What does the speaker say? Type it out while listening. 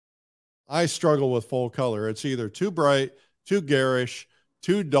I struggle with full color. It's either too bright, too garish,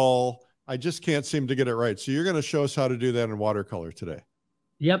 too dull. I just can't seem to get it right. So you're going to show us how to do that in watercolor today.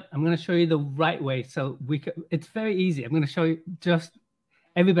 Yep, I'm going to show you the right way. So it's very easy. I'm going to show you, just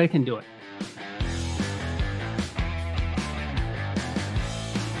everybody can do it.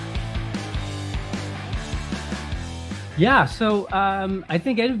 Yeah, so I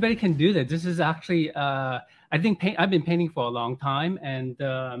think everybody can do that. This is actually, I think I've been painting for a long time,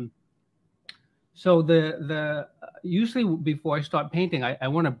 and so usually before I start painting, I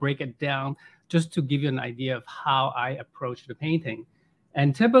want to break it down just to give you an idea of how I approach the painting.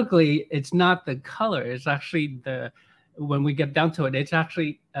 And typically, it's not the color; it's actually when we get down to it, it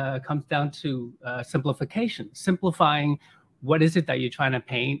actually comes down to simplification, simplifying what is it that you're trying to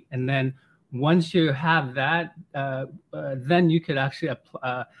paint, and then once you have that, then you could actually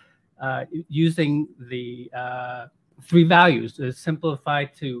using the 3 values, simplify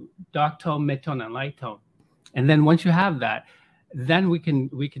to dark tone, mid-tone, and light tone. And then once you have that, then we can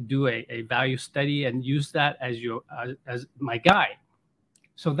do a value study and use that as as my guide.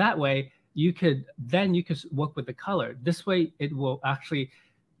 So that way you could work with the color. This way it will actually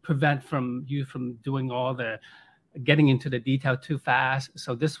prevent you from doing all the getting into the detail too fast.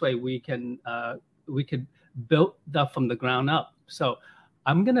 So this way we could build that from the ground up. So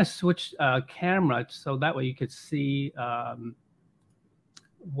I'm gonna switch camera so that way you could see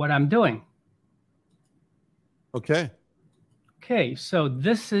what I'm doing. Okay. Okay, so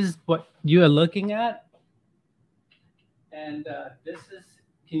this is what you are looking at, and this is.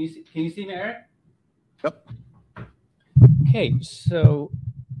 Can you see me, Eric? Yep. Okay, so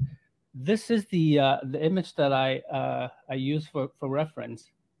this is the image that I use for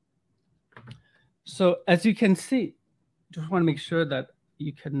reference. So as you can see, just want to make sure that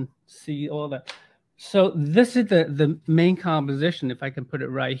you can see all that. So this is the main composition, if I can put it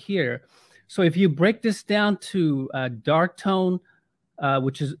right here. So if you break this down to dark tone,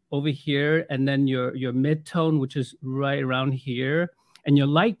 which is over here, and then your mid tone, which is right around here, and your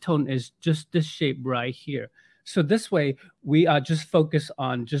light tone is just this shape right here. So this way, we are just focused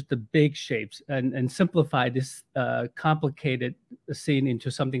on just the big shapes and simplify this complicated scene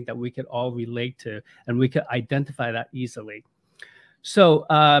into something that we could all relate to, and we could identify that easily. So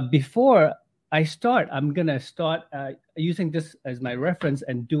before I start, I'm going to start using this as my reference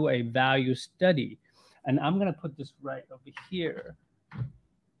and do a value study. And I'm going to put this right over here.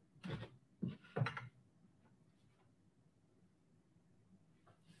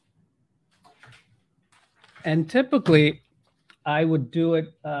 And typically, I would do it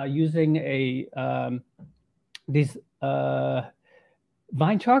using these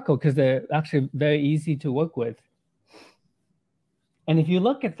vine charcoal, because they're actually very easy to work with. And if you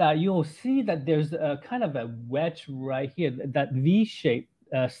look at that, you'll see that there's a kind of a wedge right here, that V shape,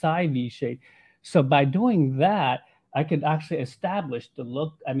 side V shape. So by doing that, I could actually establish the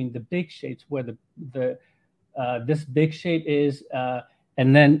look. I mean, the big shapes where this big shape is.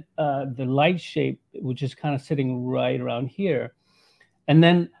 And then the light shape, which is kind of sitting right around here. And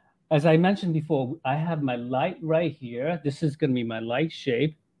then, as I mentioned before, I have my light right here. This is going to be my light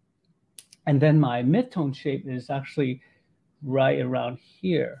shape. And then my mid-tone shape is actually right around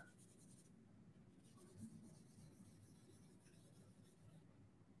here.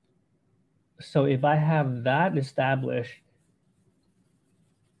 So if I have that established,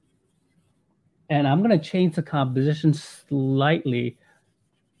 and I'm going to change the composition slightly.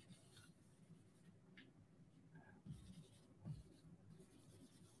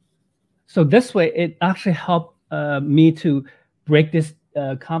 So this way, it actually helped me to break this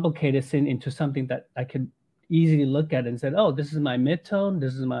complicated scene into something that I could easily look at and say, oh, this is my mid-tone,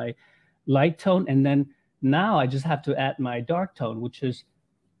 this is my light tone, and then now I just have to add my dark tone, which is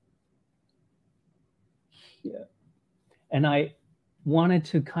here. And I wanted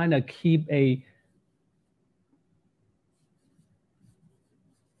to kind of keep a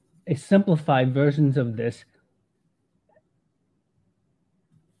simplified versions of this.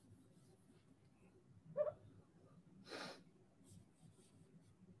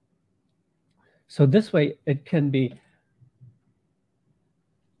 So this way it can be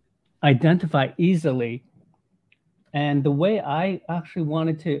identified easily. And the way I actually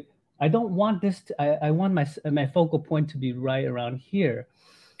wanted to, I don't want this to, I want my focal point to be right around here.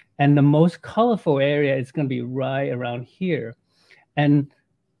 And the most colorful area is going to be right around here. And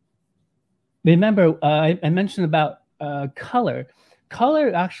remember, I mentioned about color.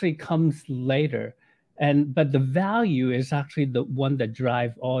 Color actually comes later. But the value is actually the one that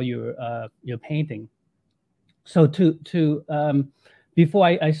drives all your painting. So to before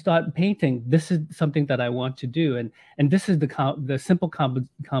I start painting, this is something that I want to do, and this is the simple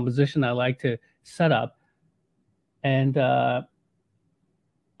composition I like to set up, and I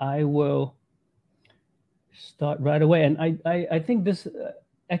will start right away. And I think this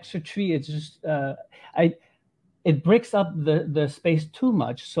extra tree is just it breaks up the space too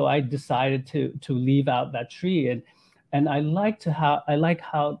much, so I decided to leave out that tree, and I like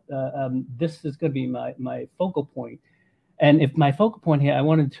how this is going to be my focal point. And if my focal point here, I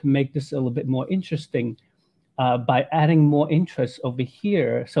wanted to make this a little bit more interesting by adding more interest over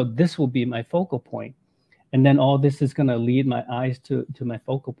here. So this will be my focal point. And then all this is going to lead my eyes to my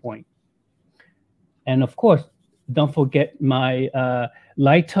focal point. And of course, don't forget my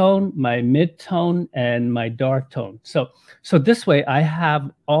light tone, my mid tone, and my dark tone. So this way I have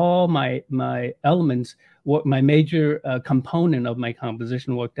all my elements, my major component of my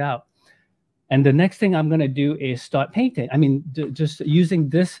composition worked out. And the next thing I'm going to do is start painting. I mean, just using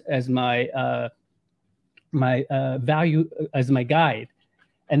this as my value as my guide,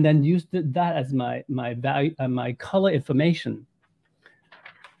 and then use that as my value, my color information.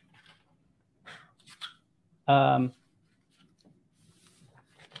 Now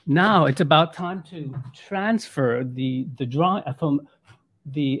it's about time to transfer the drawing from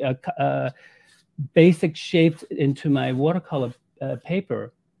the basic shapes into my watercolor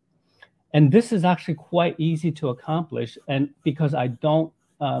paper. And this is actually quite easy to accomplish, and because I don't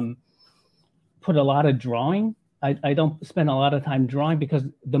put a lot of drawing, I don't spend a lot of time drawing, because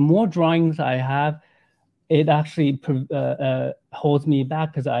the more drawings I have, it actually holds me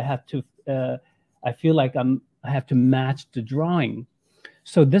back, because I have to I feel like I have to match the drawing.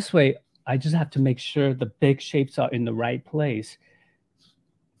 So this way, I just have to make sure the big shapes are in the right place.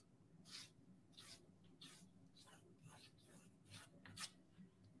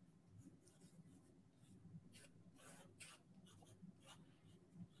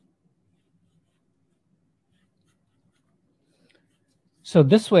 So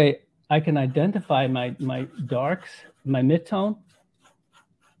this way, I can identify my darks, my mid-tone,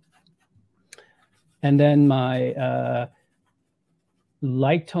 and then my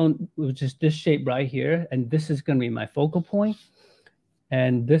light tone, which is this shape right here, and this is going to be my focal point,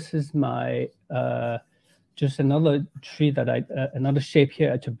 and this is my just another tree that another shape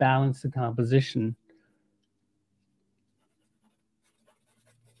here to balance the composition.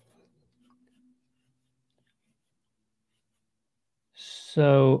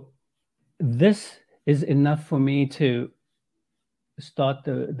 So this is enough for me to start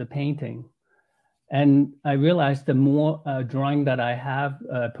the painting. And I realized the more drawing that I have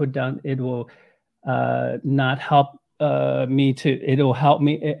put down, it will not help me to, it'll help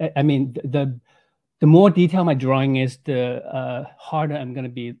me. I mean, the more detailed my drawing is, the harder I'm going to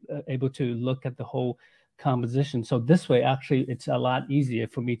be able to look at the whole composition. So this way, actually, it's a lot easier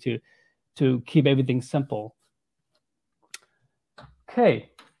for me to keep everything simple. Okay.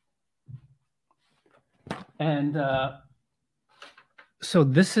 And so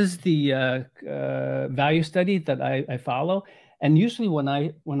this is the value study that I follow. And usually when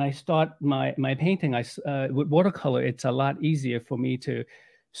I start my painting, with watercolor, it's a lot easier for me to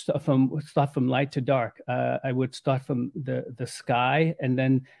start from light to dark. I would start from the sky, and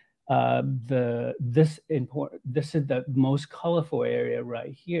then this is the most colorful area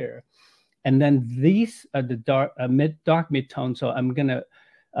right here. And then these are the dark mid-tone. So I'm gonna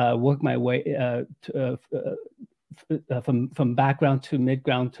work my way from background to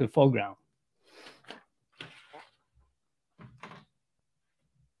midground to foreground.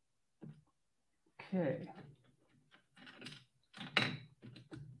 Okay.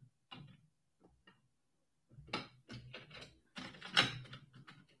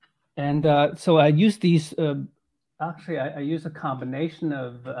 And so I use these. Actually, I use a combination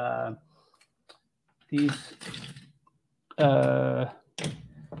of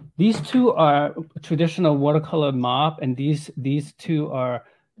these two are traditional watercolor mop, and these two are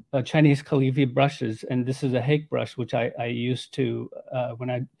Chinese calligraphy brushes, and this is a Hake brush, which I used to when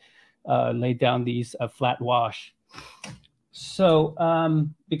I laid down these flat wash. So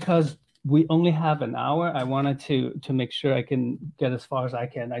because we only have an hour, I wanted to make sure I can get as far as I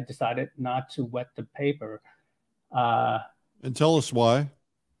can. I decided not to wet the paper. And tell us why.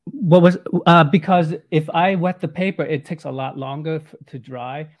 What was because if I wet the paper, it takes a lot longer to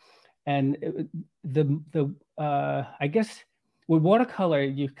dry, and I guess with watercolor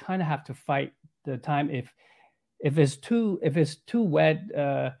you kind of have to fight the time. If it's too wet,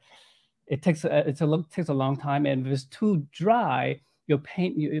 it takes a long time, and if it's too dry, your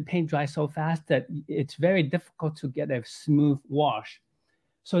paint dries so fast that it's very difficult to get a smooth wash.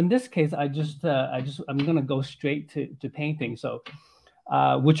 So in this case, I'm gonna go straight to painting. So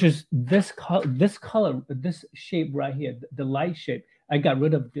which is this color, this shape right here, the light shape. I got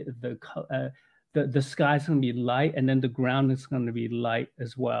rid of the sky's going to be light, and then the ground is going to be light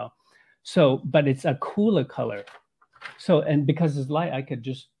as well. So, but it's a cooler color. So, and because it's light, I can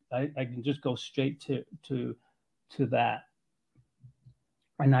just go straight to that.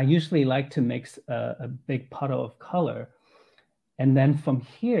 And I usually like to mix a big puddle of color, and then from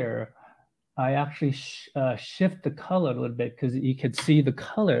here, I actually shift the color a little bit, because you can see the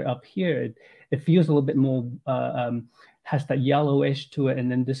color up here. It feels a little bit more, has that yellowish to it,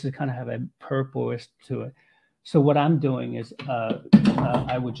 and then this is kind of have a purplish to it. So what I'm doing is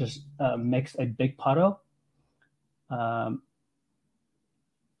I would just mix a big puddle. And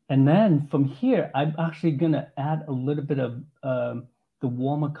then from here, I'm actually going to add a little bit of the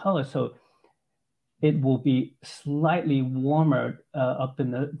warmer color. So it will be slightly warmer up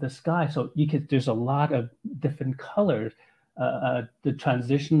in the sky. So there's a lot of different colors, the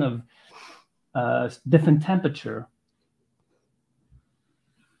transition of different temperature.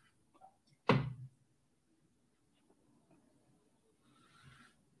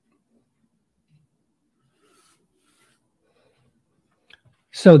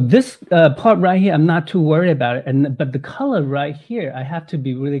 So this part right here, I'm not too worried about it. But the color right here, I have to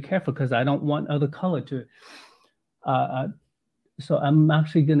be really careful, because I don't want other color to. So I'm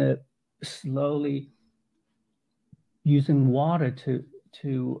actually going to slowly, using water to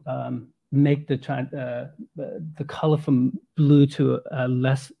make the color from blue to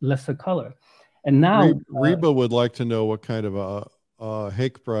lesser color. And now Reba would like to know what kind of a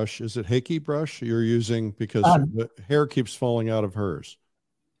hake brush, is it Hakey brush you're using, because the hair keeps falling out of hers.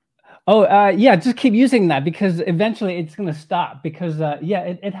 Oh, yeah, just keep using that, because eventually it's going to stop, because yeah,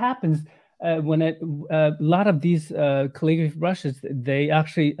 it happens when a lot of these calligraphy brushes, they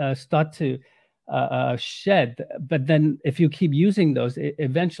actually start to shed, but then if you keep using those,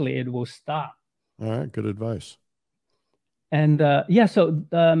 eventually it will stop. All right, good advice. And yeah, so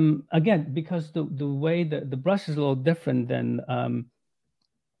again, because the way the brush is a little different than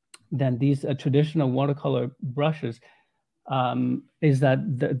these traditional watercolor brushes, is that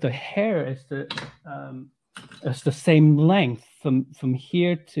the hair is the same length from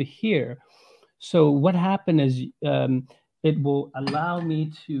here to here. So what happened is it will allow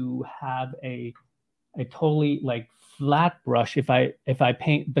me to have a totally like flat brush if I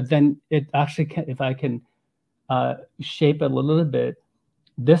paint, but then it actually can, if I can shape it a little bit,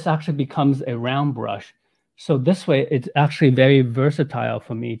 this actually becomes a round brush. So this way, it's actually very versatile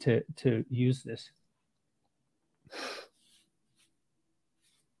for me to use this.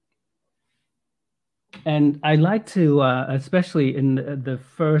 And I like to, especially in the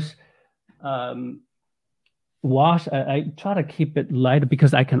first wash, I try to keep it lighter,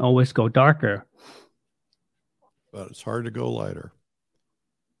 because I can always go darker. But it's hard to go lighter.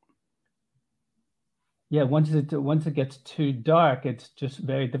 Yeah, once it gets too dark, it's just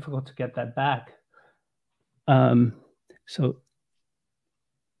very difficult to get that back. So,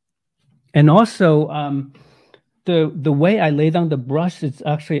 and also the way I lay down the brush, it's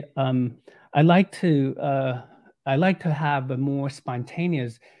actually I like to have a more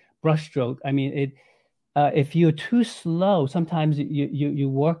spontaneous brush stroke. I mean, if you're too slow, sometimes you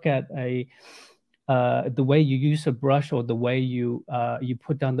work at the way you use a brush, or the way you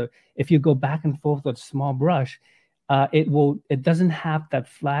put down if you go back and forth with a small brush, it doesn't have that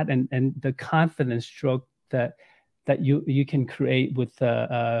flat and the confident stroke that you can create with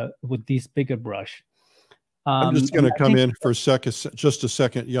these bigger brush. I'm just going to come in for just a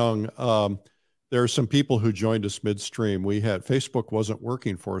second, Young. There are some people who joined us midstream. Facebook wasn't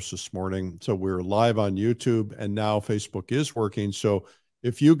working for us this morning, so we're live on YouTube, and now Facebook is working. So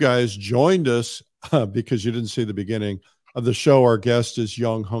if you guys joined us because you didn't see the beginning of the show, our guest is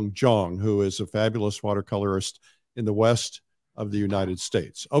Yong Hong Zhong, who is a fabulous watercolorist in the west of the United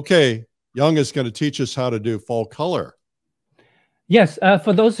States. Okay, Young is going to teach us how to do fall color. Yes,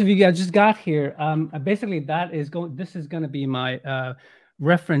 for those of you that just got here, basically this is going to be my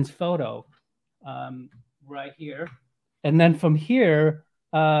reference photo right here. And then from here,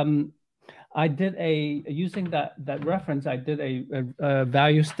 I did using that reference, I did a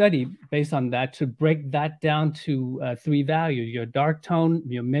value study based on that to break that down to 3 values: your dark tone,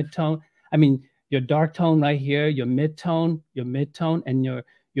 your mid-tone, your dark tone right here, your mid-tone, and your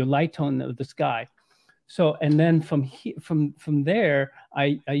light tone of the sky. So, and then from there,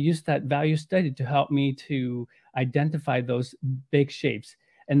 I used that value study to help me to identify those big shapes.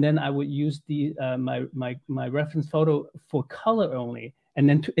 And then I would use my reference photo for color only. And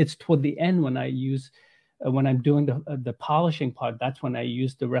then it's toward the end when when I'm doing the polishing part, that's when I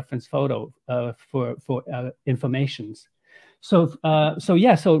use the reference photo for informations. So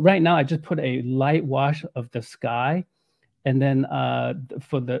yeah, so right now I just put a light wash of the sky, and then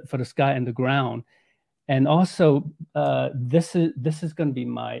for the sky and the ground. And also, this is going to be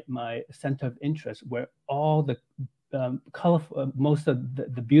my center of interest, where all the colorful, most of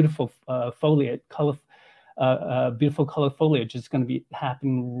the beautiful foliage, beautiful color foliage is going to be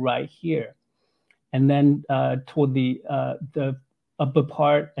happening right here. And then toward the upper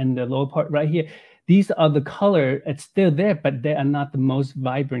part and the lower part right here, these are the color. It's still there, but they are not the most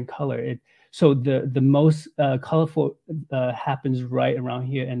vibrant color. So the most colorful happens right around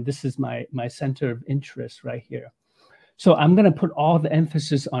here, and this is my center of interest right here. So I'm going to put all the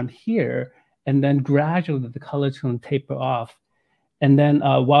emphasis on here, and then gradually the colors going to taper off. And then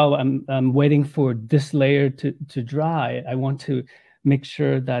while I'm waiting for this layer to dry, I want to make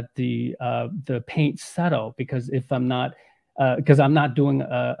sure that the paint settle, because if I'm not, because I'm not doing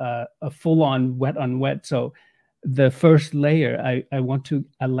a full-on wet on wet, so the first layer I want to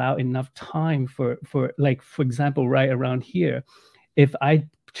allow enough time for like, for example, right around here, if I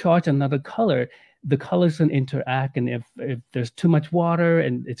charge another color, the colors can interact, and if there's too much water,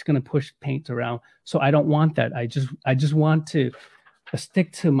 and it's going to push paint around. So I don't want that. I just want to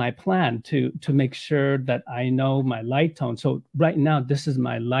stick to my plan to make sure that I know my light tone. So right now, this is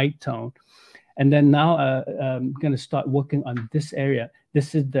my light tone. And then now I'm going to start working on this area.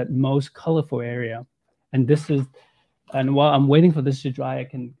 This is the most colorful area. And this is, and while I'm waiting for this to dry, I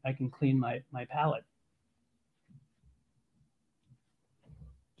can clean my palette.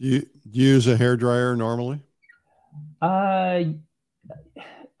 Do you use a hair dryer normally? I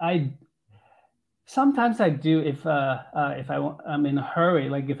sometimes I do if I'm in a hurry,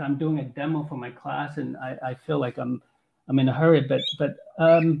 like if I'm doing a demo for my class and I feel like I'm in a hurry. But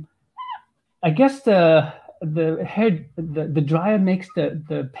I guess the dryer makes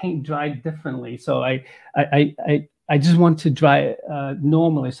the paint dry differently. So I just want to dry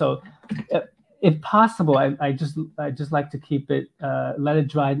normally. So if possible, I just like to keep it let it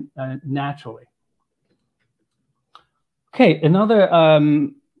dry naturally. Okay, another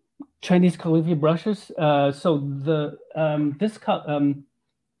Chinese calligraphy brushes. So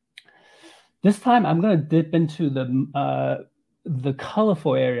this time I'm going to dip into the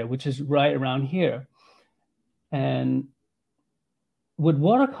colorful area, which is right around here. And with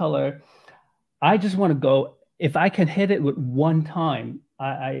watercolor, I just want to go, if I can hit it with one time,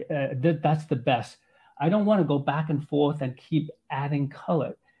 that's the best. I don't want to go back and forth and keep adding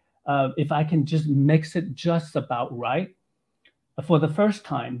color. If I can just mix it just about right for the first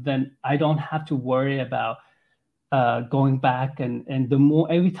time, then I don't have to worry about going back, and the more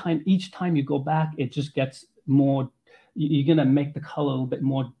each time you go back, it just gets more. You're gonna make the color a little bit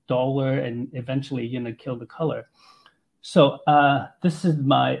more duller, and eventually you're gonna kill the color. So this is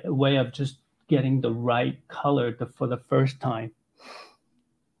my way of just getting the right color for the first time.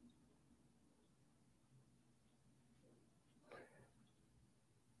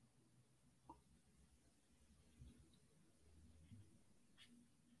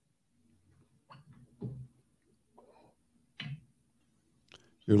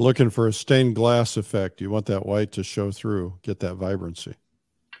 You're looking for a stained glass effect. You want that white to show through, get that vibrancy.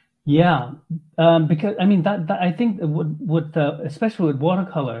 Yeah, because I mean that I think with especially with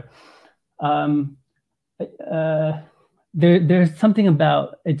watercolor, there's something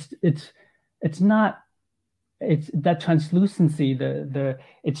about it's not, it's that translucency,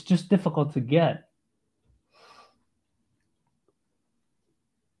 it's just difficult to get.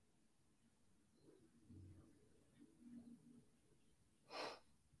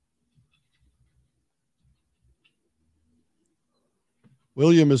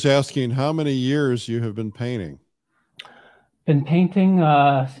 William is asking how many years you have been painting. Been painting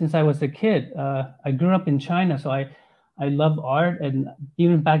since I was a kid. I grew up in China, so I love art, and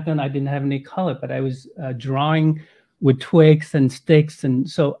even back then I didn't have any color, but I was drawing with twigs and sticks, and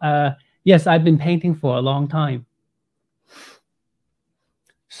so yes, I've been painting for a long time.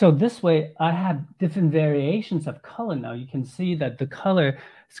 So this way, I have different variations of color now. You can see that the color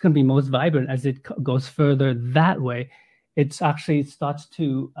is going to be most vibrant as it goes further that way. It's actually starts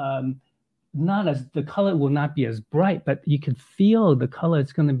to not as, the color will not be as bright, but you can feel the color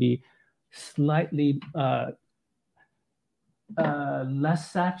is going to be slightly less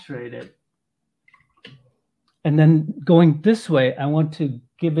saturated. And then going this way, I want to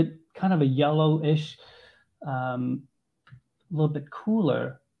give it kind of a yellowish, a little bit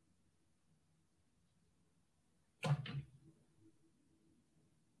cooler.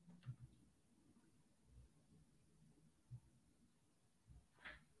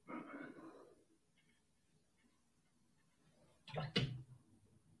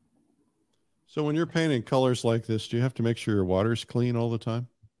 So when you're painting colors like this, do you have to make sure your water's clean all the time?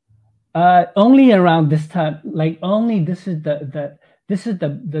 Only around this time, like only this is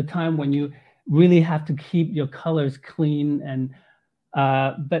the time when you really have to keep your colors clean. And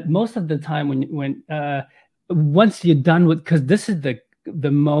but most of the time when once you're done with, because this is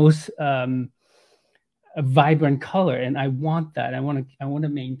the most vibrant color, and I want that. I want to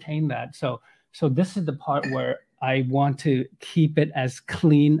maintain that. So this is the part where I want to keep it as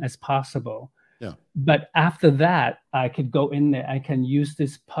clean as possible. Yeah. But after that, I could go in there. I can use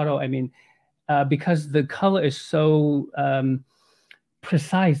this puddle. I mean, because the color is so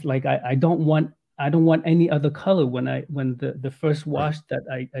precise. Like I don't want any other color when the first wash that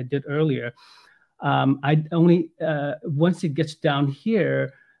I did earlier. I only once it gets down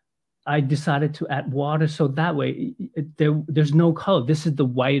here, I decided to add water, so that way there's no color. This is the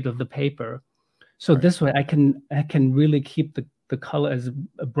white of the paper, so this way I can really keep the color as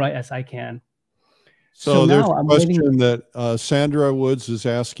bright as I can. So there's a question that Sandra Woods is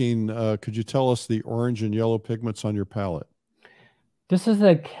asking, could you tell us the orange and yellow pigments on your palette? This is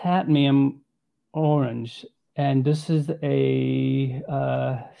a cadmium orange, and this is a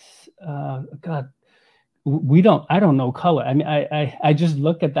God. I don't know color. I mean, I just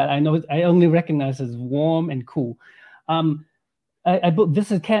look at that. I know I only recognize as warm and cool.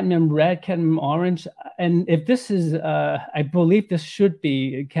 This is cadmium red, cadmium orange, and if this is, I believe this should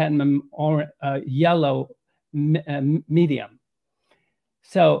be cadmium yellow medium.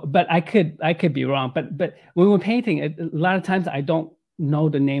 So, but I could be wrong. But when we're painting, a lot of times I don't know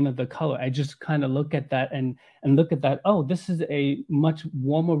the name of the color. I just kind of look at that and look at that. Oh, this is a much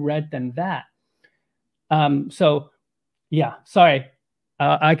warmer red than that. So, yeah. Sorry,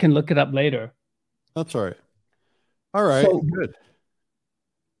 I can look it up later. That's all right. All right. So, good.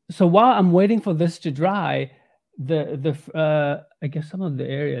 So while I'm waiting for this to dry, I guess some of the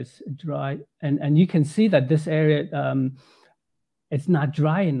areas dry, and you can see that this area it's not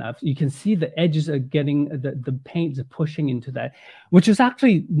dry enough. You can see the edges are getting the paint is pushing into that, which is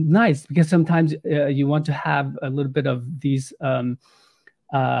actually nice because sometimes you want to have a little bit of these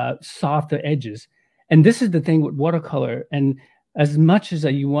softer edges. And this is the thing with watercolor. And as much as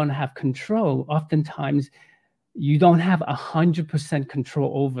you want to have control, oftentimes you don't have 100%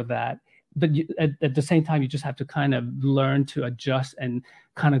 control over that. But at the same time, you just have to kind of learn to adjust and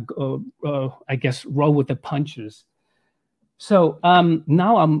kind of go, I guess, roll with the punches. So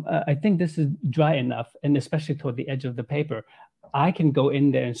now I think this is dry enough, and especially toward the edge of the paper, I can go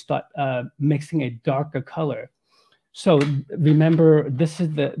in there and start mixing a darker color. So remember, this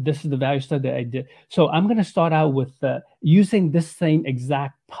is the value study that I did. So I'm going to start out with using this same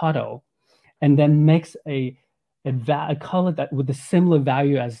exact puddle, and then mix a color that with a similar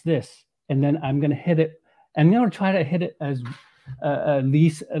value as this, and then I'm going to hit it. I'm going to try to hit it as at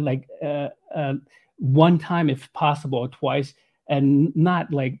least like one time if possible, or twice, and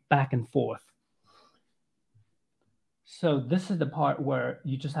not like back and forth. So this is the part where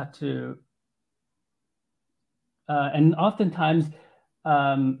you just have to, and oftentimes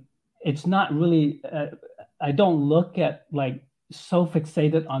it's not really, I don't look at like so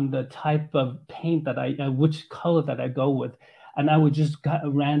fixated on the type of paint that which color that I go with. And I would just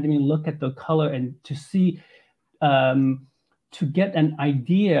randomly look at the color and to see, to get an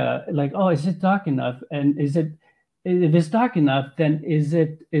idea like, oh, is it dark enough? And if it's dark enough, then is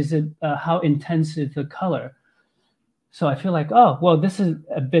it how intense is the color? So I feel like, oh, well, this is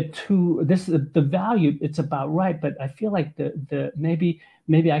a bit too, this is the value, it's about right, but I feel like maybe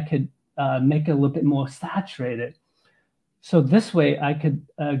I could make it a little bit more saturated. So this way I could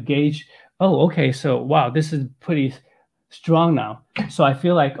gauge, oh, okay, so wow, this is pretty strong now. So I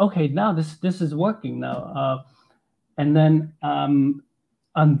feel like, okay, now this is working now. And then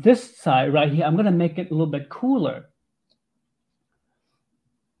on this side right here, I'm going to make it a little bit cooler.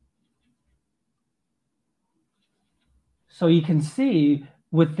 So you can see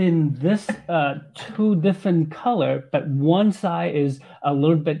within this two different color, but one side is a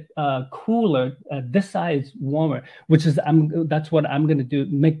little bit cooler. This side is warmer, which is that's what I'm going to do,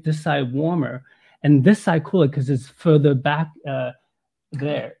 make this side warmer and this side cooler because it's further back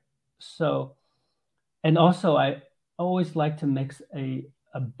there. So, and also I always like to mix a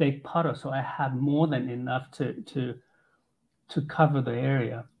big puddle so I have more than enough to cover the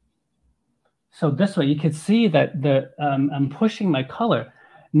area. So this way you can see that I'm pushing my color.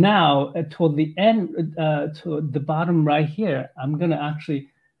 Now toward the end, to the bottom right here, I'm gonna actually,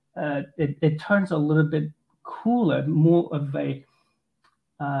 it turns a little bit cooler, more of a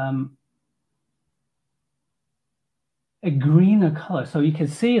greener color. So you can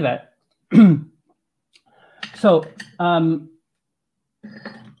see that. So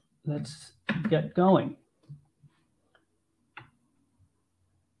let's get going.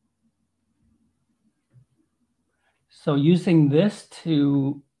 So using this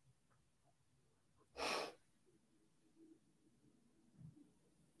to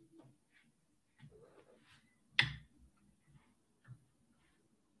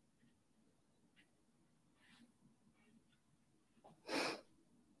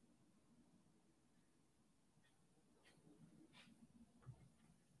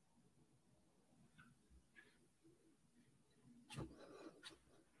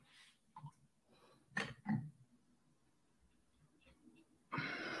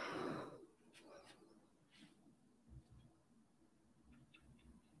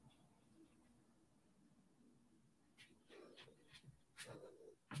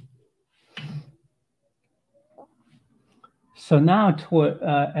so now toward,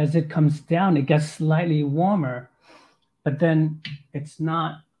 as it comes down, it gets slightly warmer, but then it's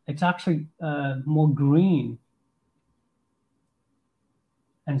not, it's actually more green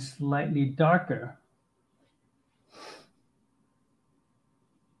and slightly darker.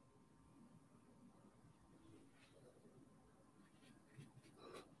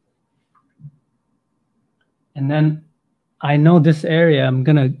 And then I know this area, I'm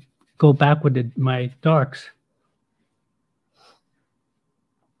gonna go back with my darks.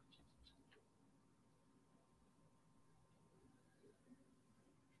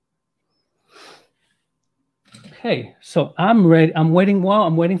 Okay, so I'm ready. I'm waiting. While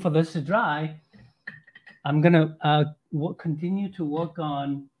I'm waiting for this to dry, I'm gonna continue to work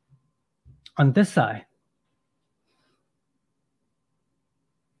on this side.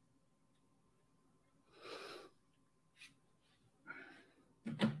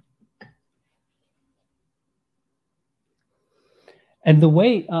 And the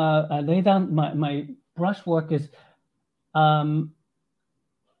way I lay down my brush work is,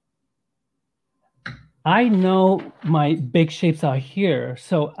 I know my big shapes are here,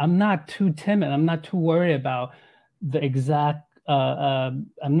 so I'm not too timid. I'm not too worried about the exact, I'm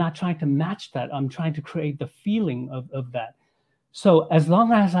not trying to match that. I'm trying to create the feeling of that. So as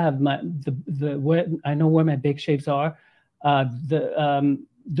long as I have where I know where my big shapes are, it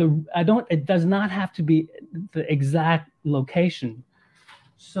does not have to be the exact location.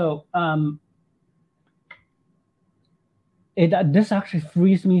 So this actually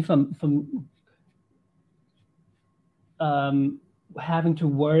frees me from having to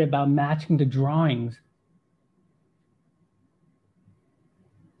worry about matching the drawings.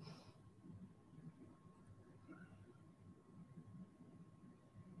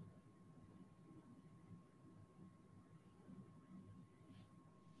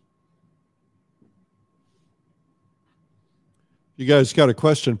 You guys got a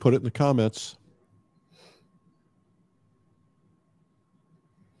question, put it in the comments.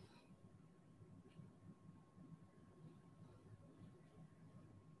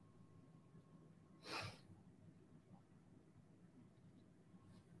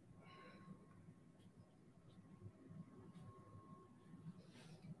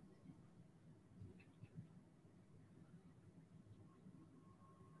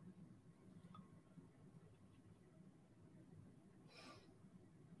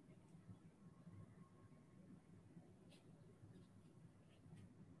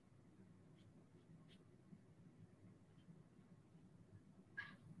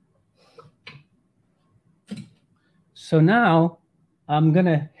 So now I'm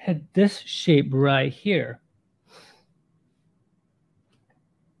gonna hit this shape right here.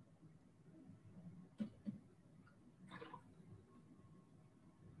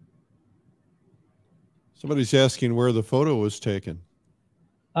 Somebody's asking where the photo was taken.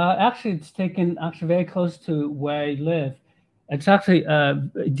 Actually, it's taken very close to where I live. It's actually,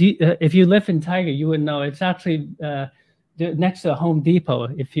 if you live in Tiger, you would know. It's actually next to Home Depot.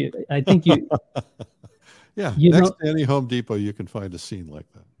 I think you. Yeah, next to any Home Depot, you can find a scene like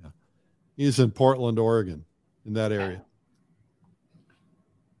that. Yeah, he's in Portland, Oregon, in that area.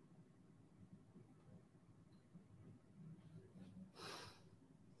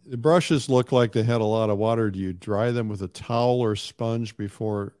 The brushes look like they had a lot of water. Do you dry them with a towel or sponge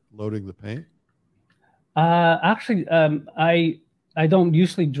before loading the paint? Actually, I don't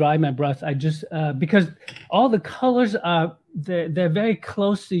usually dry my brush. I just because all the colors are they're very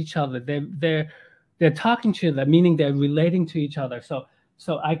close to each other. They're talking to each other, meaning they're relating to each other.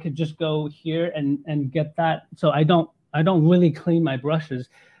 So I could just go here and get that. So I don't really clean my brushes,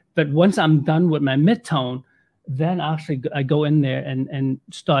 but once I'm done with my mid-tone, then actually I go in there and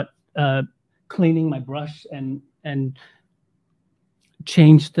start cleaning my brush and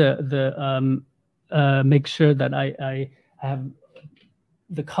change the make sure that I have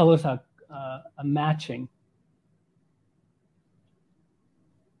the colors are a matching.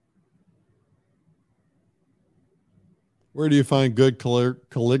 Where do you find good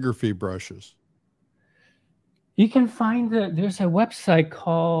calligraphy brushes? You can find there's a website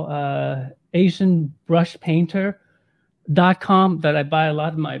called AsianBrushPainter.com that I buy a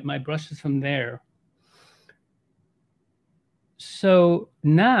lot of my brushes from there. So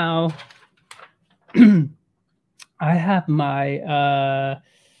now I have my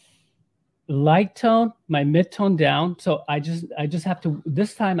light tone, my mid tone down. So I just have to,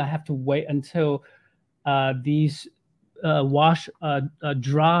 this time I have to wait until these wash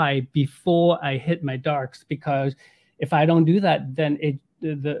dry before I hit my darks, because if I don't do that, then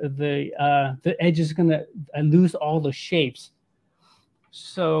the edge is gonna lose all the shapes.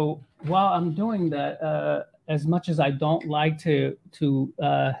 So while I'm doing that, as much as I don't like to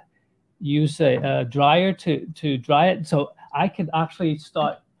use a dryer to dry it, so I could actually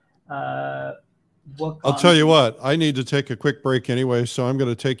start work. I'll tell you what, I need to take a quick break anyway, so I'm going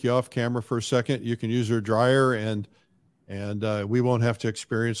to take you off camera for a second. You can use your dryer, and we won't have to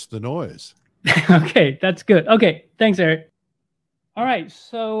experience the noise. Okay, that's good. Okay, thanks, Eric. All right,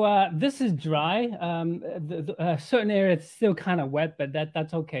 so this is dry. Certain area it's still kind of wet, but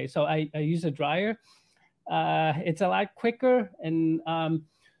that's okay. So I use a dryer. It's a lot quicker, and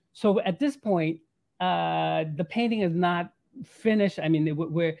so at this point, the painting is not finished. I mean,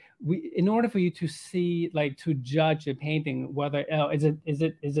 we in order for you to see, like, to judge a painting, whether is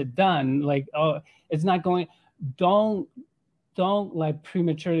it done, like, oh, it's not going. Don't like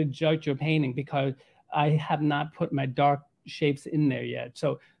prematurely judge your painting, because I have not put my dark shapes in there yet.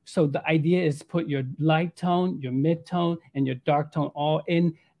 So the idea is put your light tone, your mid tone, and your dark tone all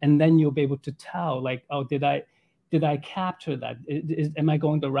in, and then you'll be able to tell, like, oh, did I capture that? Am I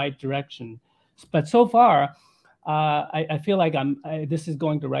going the right direction? But so far, I feel like this is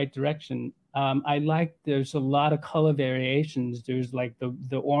going the right direction. I like, there's a lot of color variations. There's like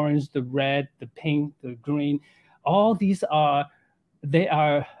the orange, the red, the pink, the green. All these they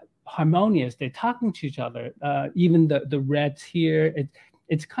are harmonious. They're talking to each other. Even the reds here,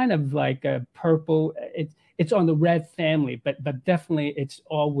 it's kind of like a purple. It's on the red family, but definitely it's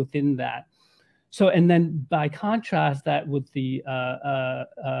all within that. So, and then by contrast that with the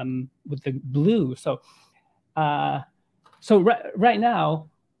blue. So right now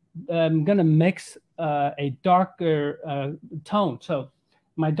I'm gonna mix a darker tone. So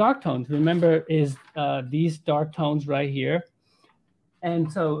my dark tones, remember, is these dark tones right here.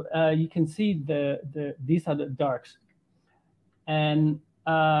 And so you can see these are the darks. And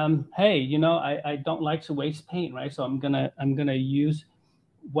hey, you know, I don't like to waste paint, right? So I'm gonna use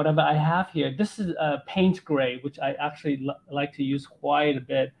whatever I have here. This is paint gray, which I actually like to use quite a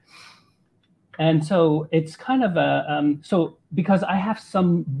bit. And so it's kind of a so because I have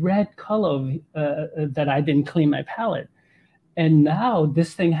some red color that I didn't clean my palette, and now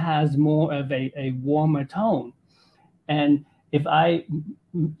this thing has more of a warmer tone. And if I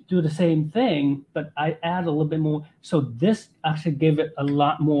do the same thing, but I add a little bit more, so this actually gave it a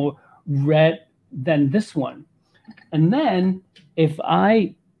lot more red than this one. And then if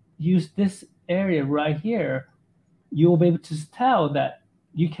I use this area right here, you'll be able to tell that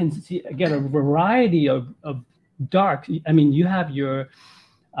you can get a variety of dark. I mean, you have your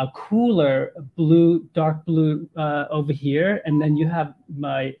cooler blue, dark blue over here, and then you have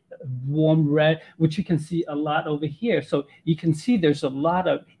my warm red, which you can see a lot over here. So you can see there's a lot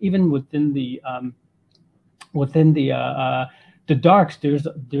of, even within the darks, there's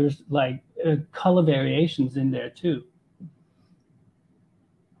like color variations in there too.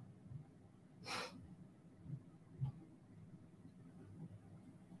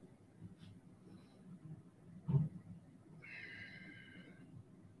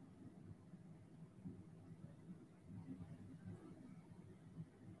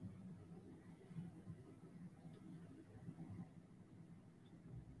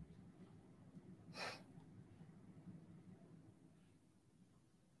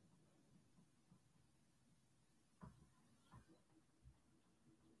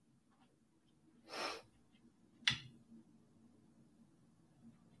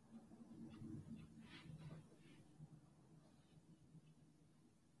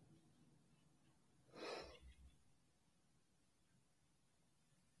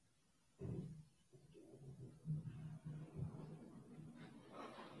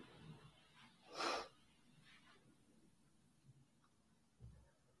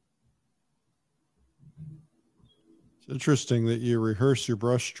 It's interesting that you rehearse your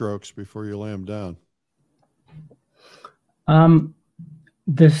brush strokes before you lay them down.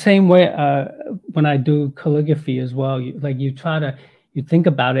 The same way when I do calligraphy as well, you try to you think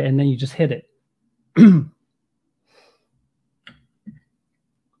about it and then you just hit it.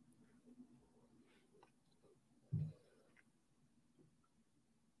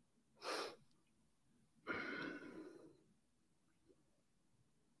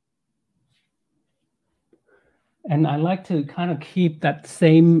 And I like to kind of keep that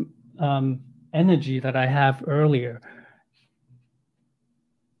same energy that I have earlier.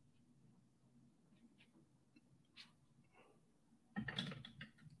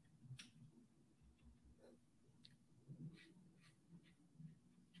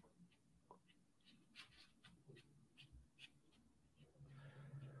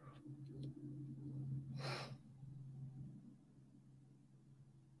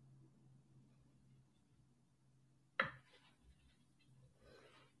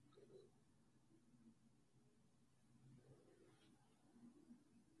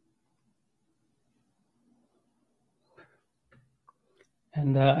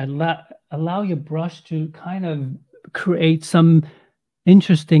 And allow your brush to kind of create some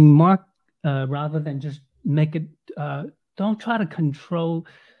interesting mark rather than just make it, don't try to control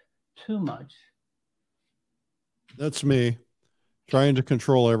too much. That's me, trying to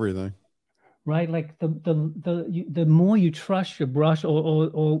control everything. Right, like the more you trust your brush,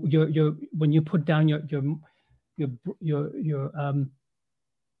 or your when you put down your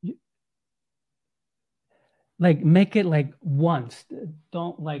like make it like once.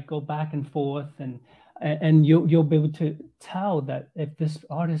 Don't like go back and forth, and you'll be able to tell that if this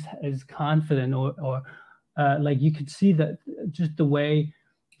artist is confident, or like you could see that just the way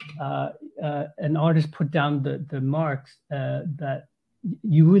an artist put down the marks, that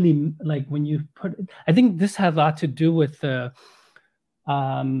you really like when you put. I think this has a lot to do with the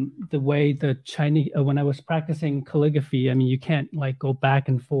way the Chinese, when I was practicing calligraphy, I mean, you can't like go back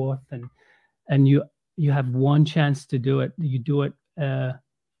and forth, and you have one chance to do it. You do it,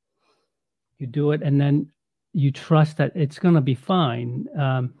 and then you trust that it's gonna be fine.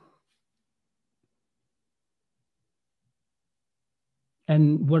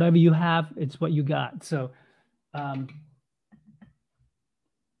 And whatever you have, it's what you got. So,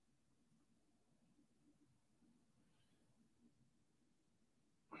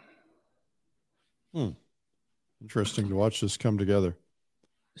 Interesting to watch this come together.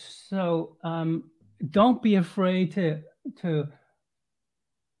 So, don't be afraid to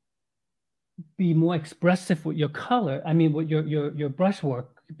be more expressive with your color. I mean, with your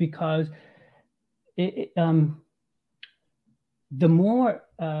brushwork, because the more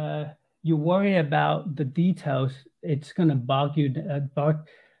you worry about the details, it's going to bog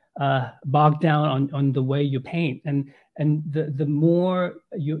down on the way you paint. And the more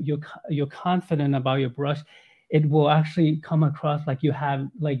you're confident about your brush, it will actually come across like you have,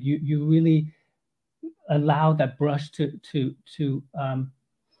 like you really allow that brush to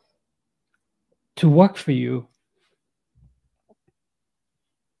work for you.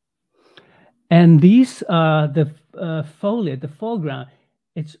 And these the foliage, the foreground,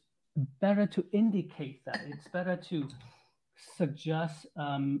 it's better to indicate that. It's better to suggest,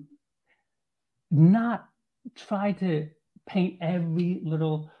 not try to paint every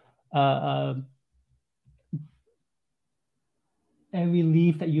little every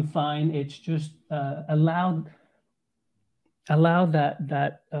leaf that you find. It's just allow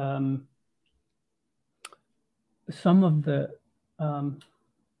that some of the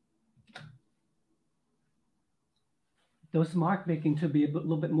those mark making to be a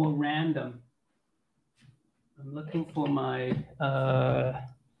little bit more random. I'm looking for my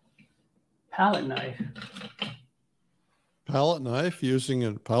palette knife. Palette knife, using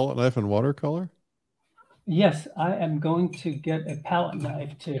a palette knife and watercolor? Yes, I am going to get a palette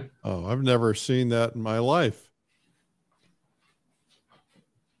knife too. Oh, I've never seen that in my life.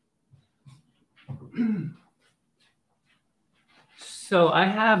 So I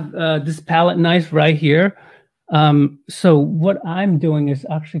have this palette knife right here. So what I'm doing is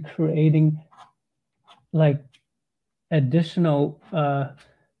actually creating like additional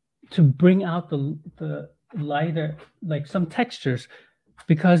to bring out the lighter, like some textures,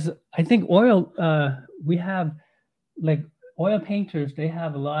 because I think oil, we have like oil painters, they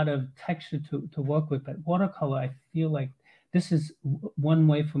have a lot of texture to work with, but watercolor, I feel like this is one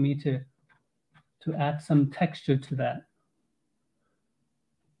way for me to add some texture to that.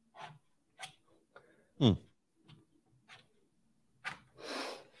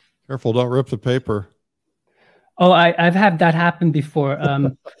 Careful, don't rip the paper. Oh, I've had that happen before.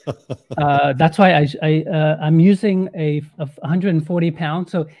 That's why I'm using a 140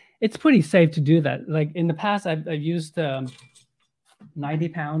 pounds, so it's pretty safe to do that. Like in the past, I've used 90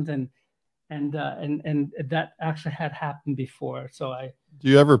 pounds, and and that actually had happened before. So do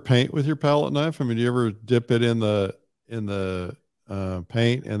you ever paint with your palette knife? I mean, do you ever dip it in the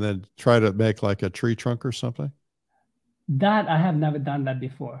paint and then try to make like a tree trunk or something? that I have never done that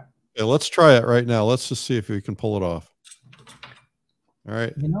before. Yeah, let's try it right now. Let's just see if we can pull it off. All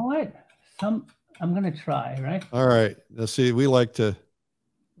right. You know what? I'm gonna try, right? All right. Let's see. We like to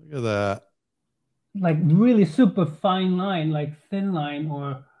look at that. Like really super fine line, like thin line,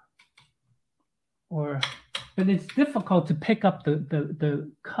 but it's difficult to pick up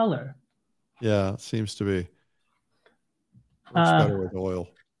the color. Yeah, it seems to be. Works better with oil.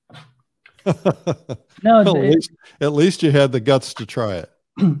 No, well, at least you had the guts to try it.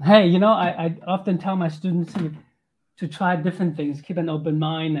 Hey, you know, I often tell my students to try different things, keep an open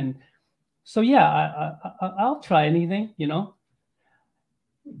mind, and so yeah, I'll try anything, you know.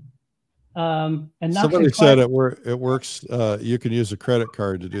 And somebody said it works. You can use a credit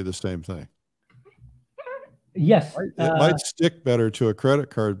card to do the same thing. Yes, it might stick better to a credit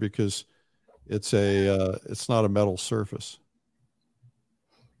card because it's not a metal surface.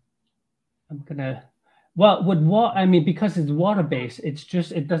 I'm gonna, well, with water, I mean, because it's water based, it's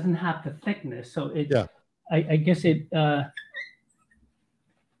just, it doesn't have the thickness, so it, yeah, I guess it.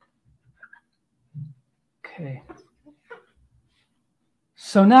 Okay.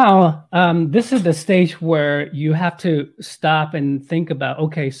 So now, this is the stage where you have to stop and think about,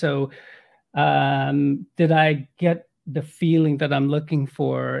 okay, so did I get the feeling that I'm looking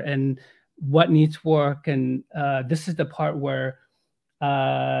for and what needs work? And this is the part where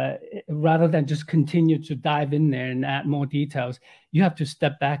rather than just continue to dive in there and add more details, you have to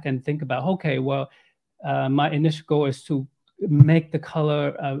step back and think about, okay, well, my initial goal is to make the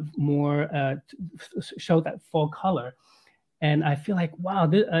color more, show that full color. And I feel like, wow,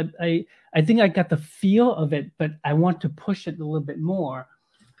 I think I got the feel of it, but I want to push it a little bit more.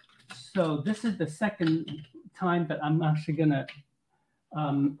 So this is the second time that I'm actually gonna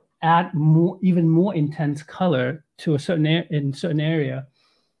add even more intense color to a certain area.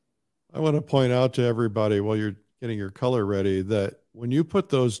 I want to point out to everybody while you're getting your color ready that when you put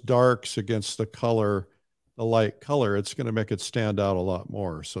those darks against the color, the light color, it's going to make it stand out a lot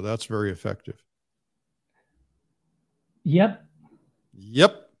more. So that's very effective. Yep.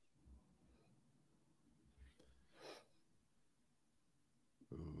 Yep.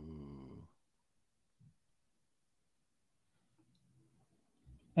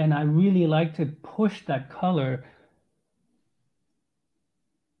 And I really like to push that color.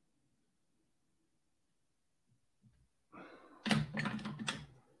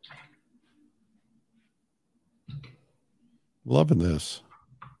 Loving this.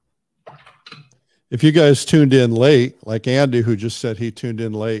 If you guys tuned in late, like Andy, who just said he tuned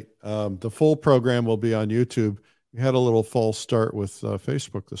in late, the full program will be on YouTube. We had a little false start with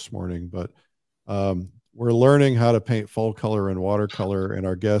Facebook this morning, but we're learning how to paint full color and watercolor, and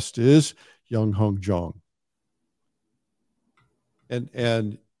our guest is Yong Hong Zhong.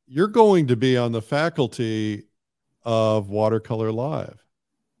 And you're going to be on the faculty of Watercolor Live.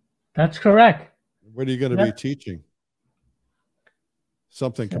 That's correct. What are you going to be teaching?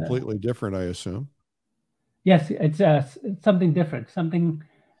 Something completely different, I assume. Yes, it's something different. Something,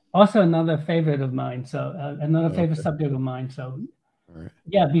 also another favorite of mine. So another favorite subject of mine. So all right.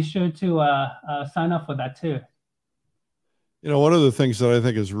 Yeah, be sure to sign up for that too. You know, one of the things that I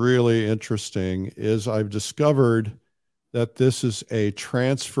think is really interesting is I've discovered that this is a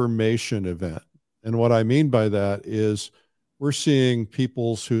transformation event. And what I mean by that is we're seeing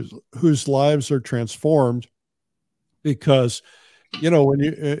people whose lives are transformed because, you know,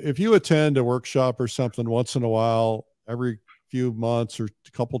 if you attend a workshop or something once in a while, every few months or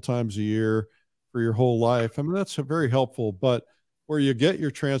a couple times a year for your whole life, I mean, that's very helpful. But where you get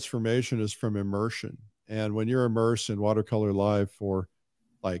your transformation is from immersion. And when you're immersed in Watercolor Live for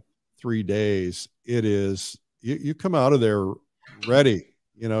like 3 days, it is, you come out of there ready,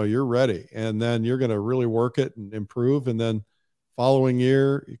 you know, you're ready. And then you're going to really work it and improve. And then following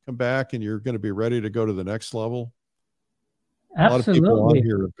year, you come back and you're going to be ready to go to the next level. Absolutely. A lot of people on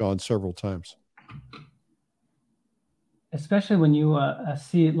here have gone several times. Especially when you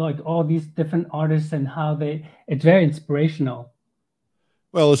see like all these different artists and how it's very inspirational.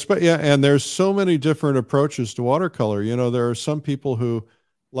 Well, yeah, and there's so many different approaches to watercolor. You know, there are some people who,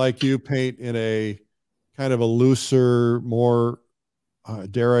 like you, paint in a kind of a looser, more,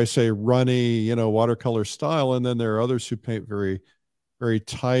 dare I say, runny, you know, watercolor style. And then there are others who paint very, very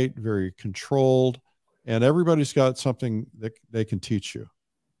tight, very controlled. And everybody's got something that they can teach you.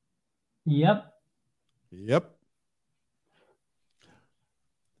 Yep. Yep.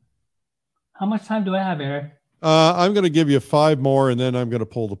 How much time do I have, Eric? I'm going to give you 5 more, and then I'm going to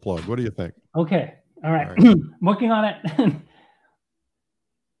pull the plug. What do you think? Okay. All right. All right. Working on it.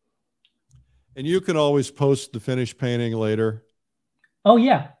 And you can always post the finished painting later. Oh,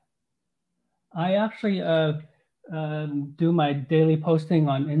 yeah. I actually do my daily posting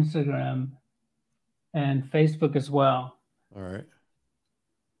on Instagram and Facebook as well. All right.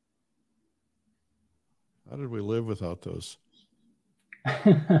 How did we live without those?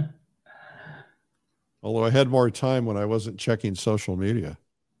 Although I had more time when I wasn't checking social media.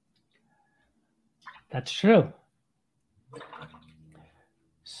 That's true.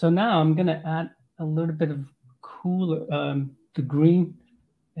 So now I'm going to add a little bit of cooler, the green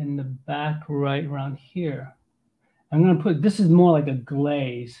in the back right around here. I'm going to put, this is more like a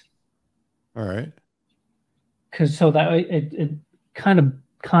glaze. All right. Because so that it kind of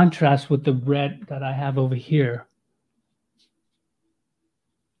contrasts with the red that I have over here.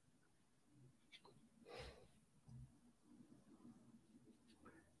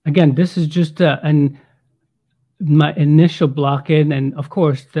 Again, this is just my initial block-in, and of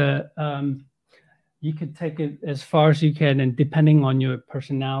course the you could take it as far as you can, and depending on your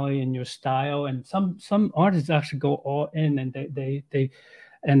personality and your style. And some artists actually go all in, and they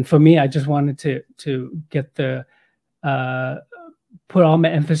and for me, I just wanted to get the put all my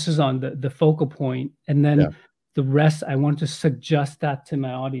emphasis on the focal point, and then the rest I want to suggest that to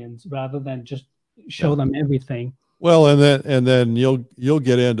my audience rather than just show them everything. Well, and then you'll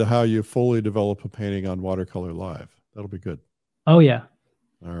get into how you fully develop a painting on Watercolor Live. That'll be good. Oh yeah.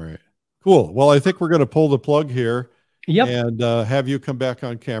 All right. Cool. Well, I think we're going to pull the plug here. Yep. And have you come back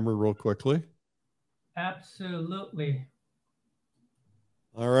on camera real quickly. Absolutely.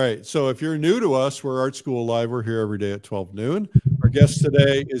 All right. So if you're new to us, we're Art School Live. We're here every day at 12 noon. Our guest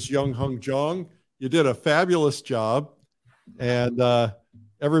today is Yong Hong Zhong. You did a fabulous job. And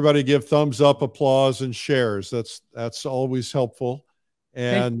everybody give thumbs up, applause, and shares. That's always helpful.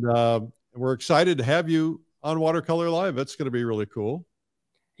 And we're excited to have you on Watercolor Live. It's going to be really cool.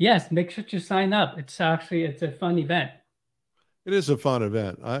 Yes, make sure to sign up. It's a fun event. It is a fun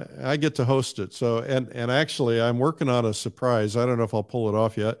event. I get to host it. So, and actually I'm working on a surprise. I don't know if I'll pull it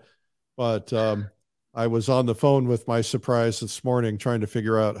off yet, but I was on the phone with my surprise this morning trying to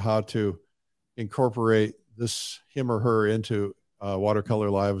figure out how to incorporate him or her into Watercolor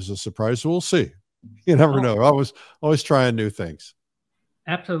Live as a surprise. So we'll see. You never know. I was always trying new things.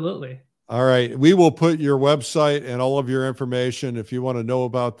 Absolutely. All right. We will put your website and all of your information. If you want to know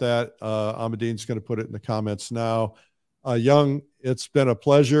about that, Ahmadine's going to put it in the comments now. Young, it's been a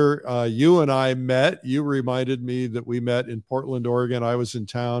pleasure. You and I met. You reminded me that we met in Portland, Oregon. I was in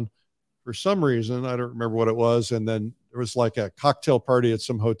town for some reason. I don't remember what it was. And then there was like a cocktail party at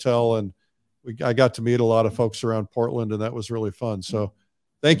some hotel, and I got to meet a lot of folks around Portland, and that was really fun. So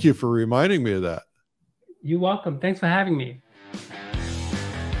thank you for reminding me of that. You're welcome. Thanks for having me.